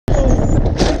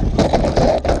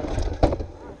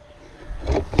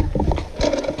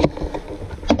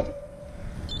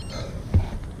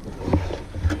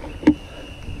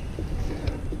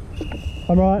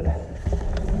I'm right.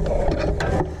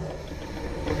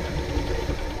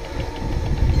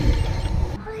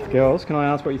 Girls, can I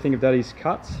ask what you think of Daddy's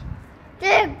cuts?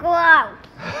 They're gross.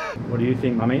 What do you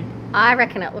think, Mummy? I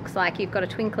reckon it looks like you've got a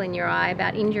twinkle in your eye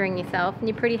about injuring yourself and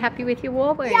you're pretty happy with your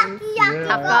war wounds. Yucky, yucky,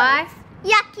 Tough guy.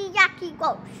 Yucky, yucky,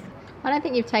 gross. I don't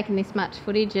think you've taken this much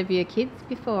footage of your kids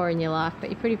before in your life, but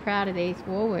you're pretty proud of these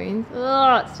war wounds.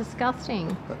 Oh, it's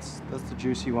disgusting. That's the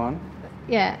juicy one.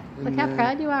 Yeah, look how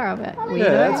proud you are of it.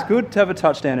 Yeah, it's good to have a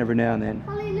touchdown every now and then.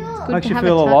 Good Makes to you have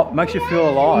feel a alive. Makes you feel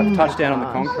alive. Touchdown on the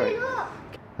gosh.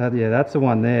 concrete. Yeah, that's the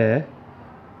one there.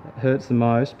 That hurts the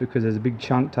most because there's a big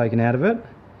chunk taken out of it.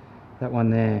 That one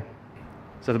there.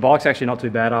 So the bike's actually not too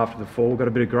bad after the fall. Got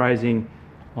a bit of grazing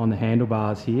on the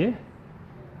handlebars here.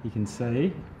 You can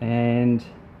see, and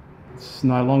it's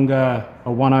no longer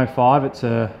a 105. It's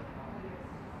a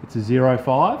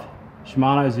 05.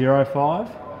 Shimano 05,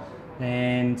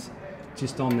 and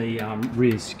just on the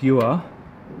rear skewer,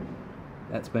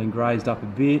 that's been grazed up a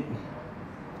bit.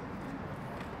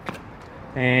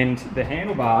 And the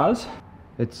handlebars,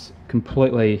 it's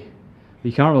completely,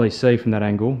 you can't really see from that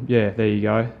angle. Yeah, there you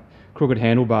go. Crooked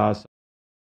handlebars.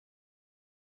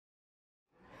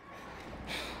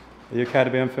 Are you okay to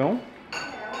be on film?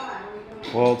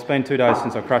 Well, it's been 2 days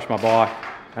since I crashed my bike,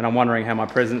 and I'm wondering how my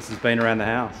presence has been around the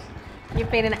house. You've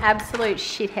been an absolute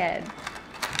shithead.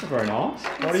 Not very nice.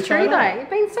 Why do you It's say true though. that? You've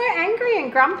been so angry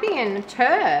and grumpy and a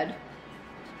turd.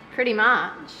 Pretty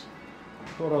much.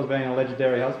 I thought I was being a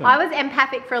legendary husband. I was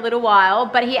empathic for a little while,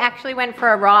 but he actually went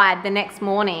for a ride the next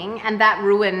morning and that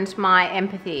ruined my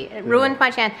empathy. It ruined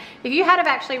my chance. If you had have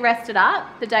actually rested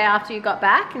up the day after you got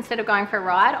back instead of going for a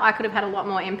ride, I could have had a lot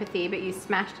more empathy, but you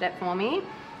smashed it for me.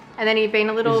 And then you've been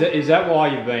a little... Is that why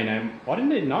you've been... I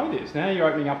didn't even know this. Now you're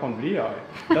opening up on video.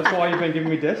 That's why you've been giving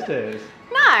me death stares.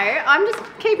 No, I'm just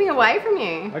keeping away from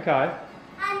you. Okay.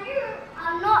 And you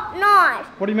are not nice.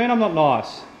 What do you mean I'm not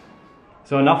nice?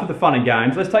 So enough of the fun and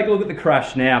games. Let's take a look at the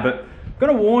crash now. But I'm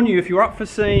going to warn you, if you're up for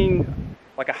seeing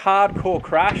like a hardcore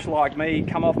crash like me,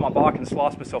 come off my bike and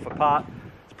slice myself apart,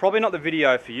 it's probably not the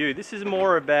video for you. This is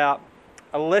more about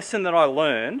a lesson that I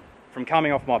learned from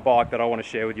coming off my bike that I want to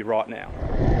share with you right now.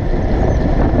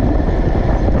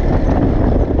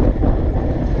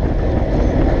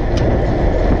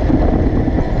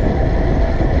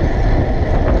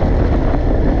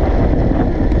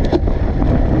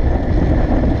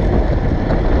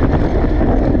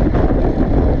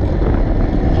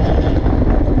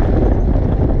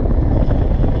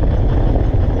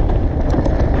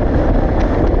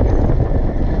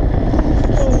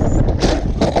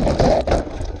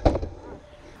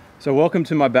 So welcome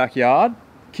to my backyard.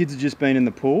 Kids have just been in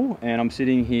the pool and I'm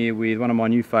sitting here with one of my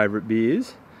new favourite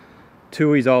beers,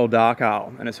 Tooheys Old Dark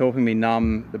Ale, and it's helping me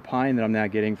numb the pain that I'm now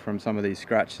getting from some of these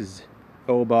scratches,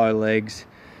 elbow, legs.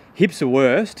 Hips are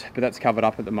worst, but that's covered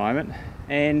up at the moment.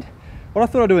 And what I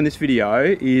thought I'd do in this video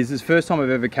is the first time I've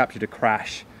ever captured a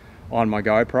crash on my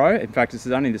GoPro. In fact, this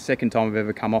is only the second time I've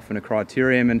ever come off in a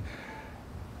Criterium, and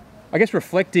I guess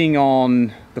reflecting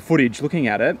on the footage, looking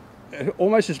at it, it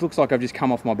almost just looks like I've just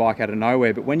come off my bike out of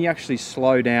nowhere, but when you actually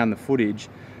slow down the footage,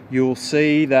 you'll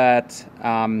see that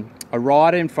a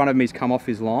rider in front of me has come off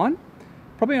his line,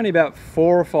 probably only about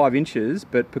 4 or 5 inches,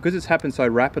 but because it's happened so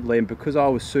rapidly and because I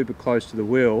was super close to the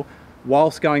wheel,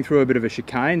 whilst going through a bit of a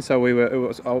chicane, so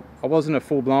I wasn't a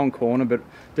full-blown corner, but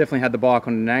definitely had the bike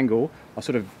on an angle, I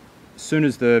sort of, as soon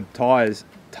as the tyres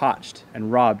touched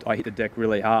and rubbed, I hit the deck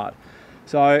really hard.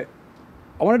 So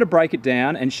I wanted to break it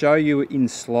down and show you in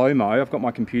slow-mo, I've got my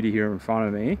computer here in front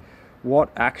of me, what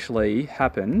actually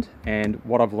happened and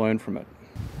what I've learned from it.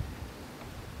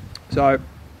 So I'm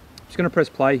just going to press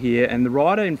play here, and the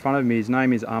rider in front of me, his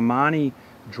name is Armani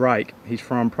Drake. He's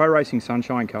from Pro Racing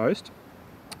Sunshine Coast,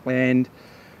 and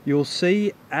you'll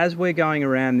see as we're going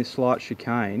around this slight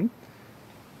chicane,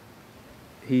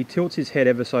 he tilts his head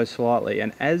ever so slightly,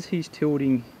 and as he's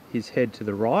tilting his head to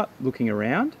the right, looking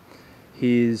around,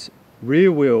 his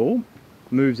rear wheel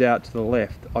moves out to the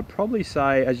left. I'd probably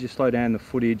say, as you slow down the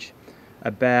footage,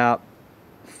 about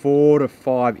 4 to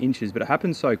 5 inches, but it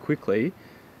happens so quickly,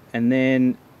 and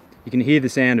then you can hear the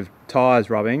sound of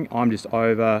tyres rubbing. I'm just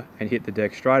over and hit the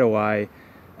deck straight away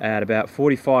at about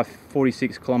 45,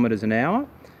 46 kilometers an hour,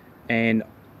 and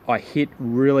I hit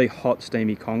really hot,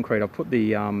 steamy concrete. I've put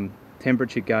the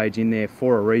temperature gauge in there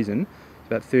for a reason.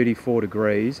 About 34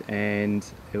 degrees, and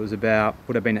it was about,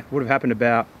 would have happened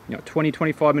about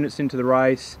 20-25 minutes into the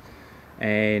race,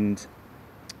 and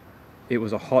it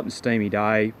was a hot and steamy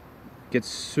day. It gets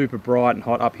super bright and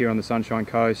hot up here on the Sunshine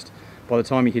Coast. By the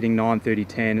time you're hitting 9:30,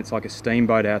 10, it's like a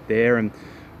steamboat out there, and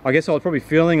I guess I was probably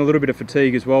feeling a little bit of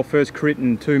fatigue as well. First crit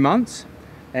in 2 months,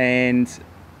 and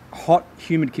hot,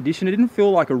 humid condition. It didn't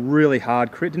feel like a really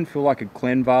hard crit, didn't feel like a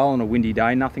Glenvale on a windy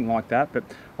day, nothing like that. But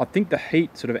I think the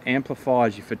heat sort of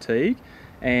amplifies your fatigue,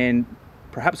 and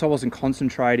perhaps I wasn't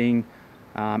concentrating.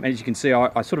 As you can see,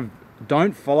 I sort of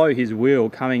don't follow his wheel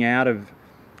coming out of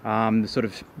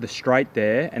the straight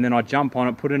there, and then I jump on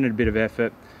it, put in a bit of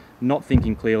effort, not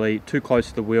thinking clearly, too close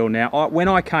to the wheel. Now, when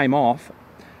I came off,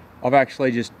 I've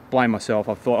actually just blamed myself.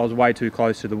 I thought I was way too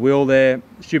close to the wheel there.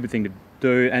 Stupid thing to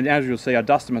do. And as you'll see, I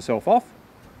dusted myself off.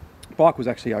 Bike was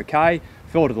actually okay.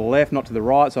 Fell to the left, not to the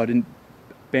right, so I didn't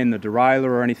bend the derailleur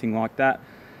or anything like that.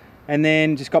 And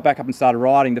then just got back up and started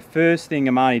riding. The first thing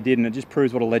Amani did, and it just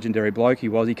proves what a legendary bloke he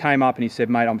was, he came up and he said,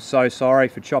 "Mate, I'm so sorry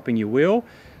for chopping your wheel."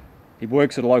 He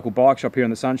works at a local bike shop here on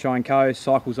the Sunshine Coast,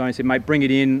 Cycle Zone. He said, "Mate, bring it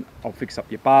in. I'll fix up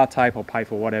your bar tape. I'll pay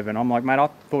for whatever." And I'm like, "Mate, I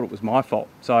thought it was my fault."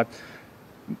 So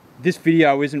this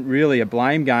video isn't really a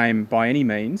blame game by any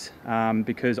means,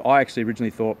 because I actually originally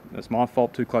thought it's my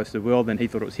fault, too close to the wheel. Then he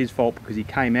thought it was his fault because he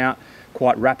came out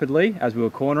quite rapidly as we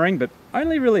were cornering, but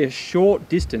only really a short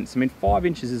distance. I mean, 5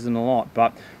 inches isn't a lot,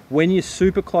 but when you're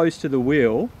super close to the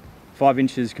wheel, 5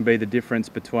 inches can be the difference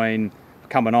between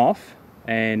coming off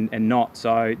and not.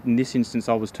 So in this instance,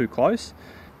 I was too close.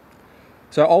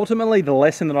 So ultimately, the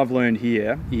lesson that I've learned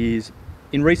here is,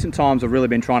 in recent times, I've really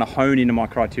been trying to hone into my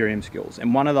Criterium skills.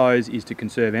 And one of those is to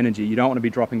conserve energy. You don't want to be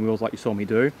dropping wheels like you saw me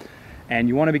do. And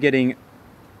you want to be getting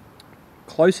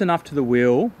close enough to the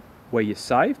wheel where you're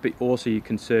safe, but also you're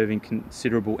conserving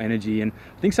considerable energy. And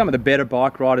I think some of the better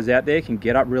bike riders out there can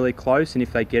get up really close. And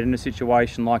if they get in a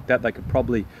situation like that, they could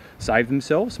probably save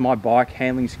themselves. My bike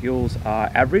handling skills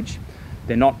are average.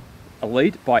 They're not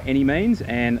elite by any means,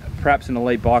 and perhaps an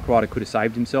elite bike rider could have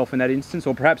saved himself in that instance,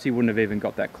 or perhaps he wouldn't have even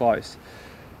got that close.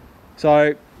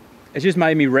 So it's just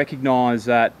made me recognize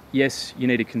that yes, you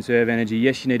need to conserve energy,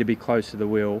 yes, you need to be close to the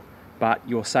wheel, but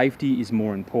your safety is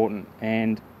more important.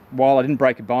 And while I didn't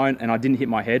break a bone and I didn't hit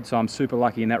my head, so I'm super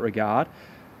lucky in that regard,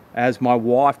 as my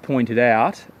wife pointed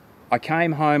out, I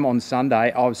came home on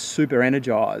Sunday, I was super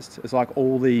energized. It's like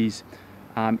all these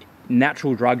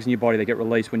natural drugs in your body that get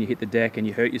released when you hit the deck and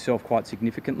you hurt yourself quite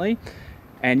significantly.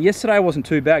 And yesterday wasn't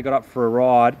too bad, got up for a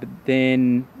ride, but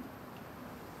then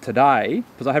today,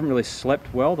 because I haven't really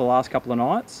slept well the last couple of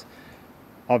nights,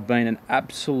 I've been an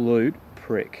absolute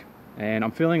prick. And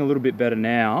I'm feeling a little bit better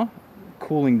now,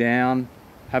 cooling down,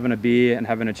 having a beer and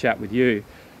having a chat with you.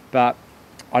 But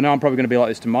I know I'm probably going to be like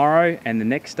this tomorrow and the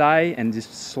next day and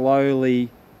just slowly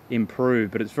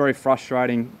improve. But it's very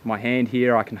frustrating. My hand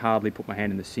here, I can hardly put my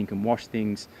hand in the sink and wash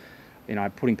things. You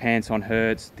know, putting pants on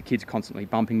hurts, the kids constantly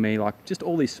bumping me, like just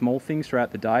all these small things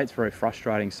throughout the day. It's very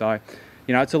frustrating. So,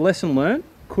 you know, it's a lesson learned.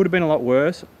 Could have been a lot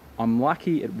worse. I'm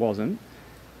lucky it wasn't.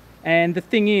 And the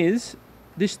thing is,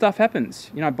 this stuff happens.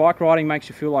 You know, bike riding makes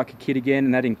you feel like a kid again,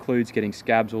 and that includes getting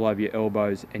scabs all over your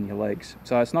elbows and your legs.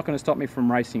 So it's not going to stop me from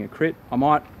racing a crit. I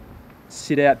might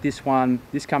sit out this one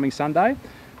this coming Sunday,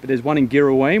 but there's one in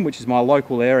Girraween, which is my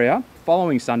local area,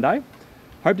 following Sunday.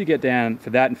 Hope to get down for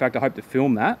that. In fact, I hope to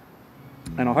film that,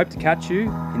 and I hope to catch you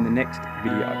in the next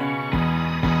video.